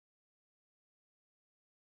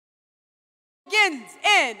Begins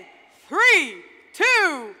in 3,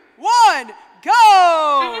 2, 1,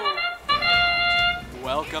 go!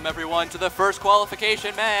 Welcome everyone to the first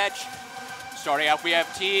qualification match. Starting out, we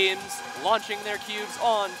have teams launching their cubes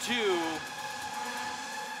onto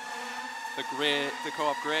the grid, the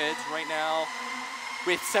co-op grids right now,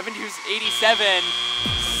 with 7287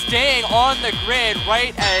 staying on the grid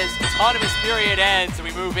right as autonomous period ends, and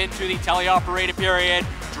we move into the teleoperated period.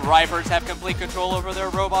 Drivers have complete control over their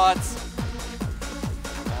robots.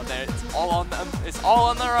 Now that it's all on them, it's all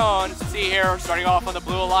on their own. As you see here, starting off on the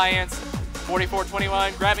Blue Alliance,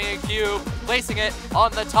 4421 grabbing a cube, placing it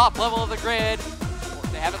on the top level of the grid.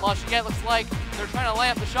 They haven't launched it yet. Looks like they're trying to lay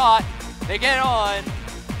up the shot. They get on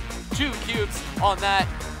 2 cubes on that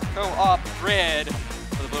co-op grid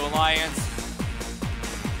for the Blue Alliance.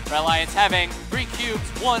 Red Alliance having 3 cubes,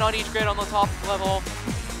 1 on each grid on the top level.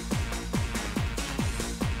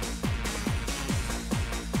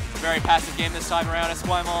 It's a very passive game this time around as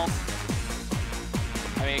Squimals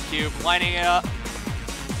having a cube, lining it up.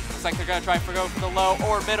 Looks like they're going to try to go for the low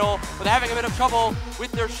or middle, but they're having a bit of trouble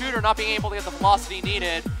with their shooter not being able to get the velocity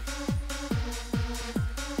needed.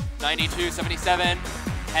 9277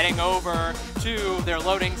 heading over to their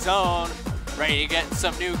loading zone, ready to get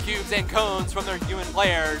some new cubes and cones from their human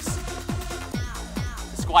players.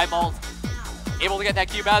 Squimals able to get that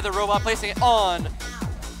cube out of the robot, placing it on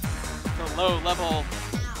the low level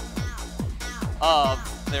of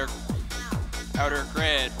their outer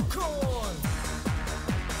grid.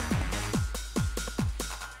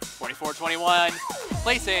 4421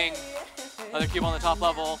 placing another cube on the top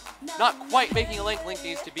level, not quite making a link. Link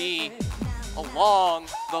needs to be along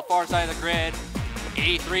the far side of the grid.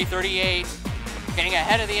 8338 getting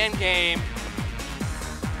ahead of the end game,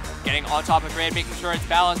 getting on top of the grid, making sure it's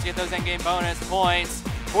balanced to get those end game bonus points.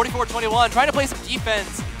 4421 trying to play some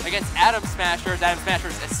defense against Atom Smashers. Atom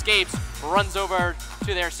Smashers escapes, runs over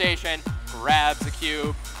to their station, grabs a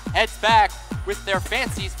cube, heads back with their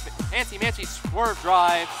fancy swerve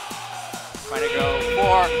drive. Trying to go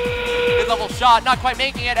for mid-level shot, not quite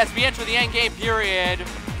making it as we enter the end game period.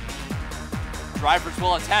 Drivers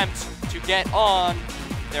will attempt to get on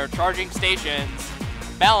their charging stations,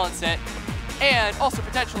 balance it, and also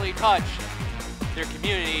potentially touch their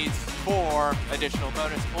communities for additional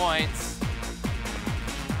bonus points.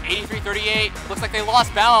 8338 looks like they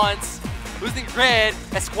lost balance, losing grid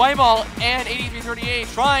as Squimal and 8338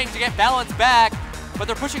 trying to get balance back, but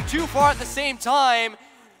they're pushing too far at the same time,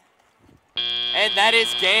 and that is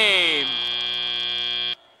game.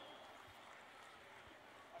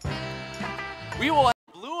 We will have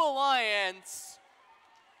Blue Alliance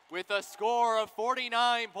with a score of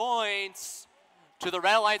 49 points to the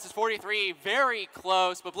Red Alliance's 43. Very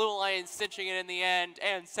close, but Blue Alliance cinching it in the end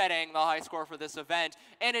and setting the high score for this event,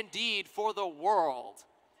 and indeed for the world.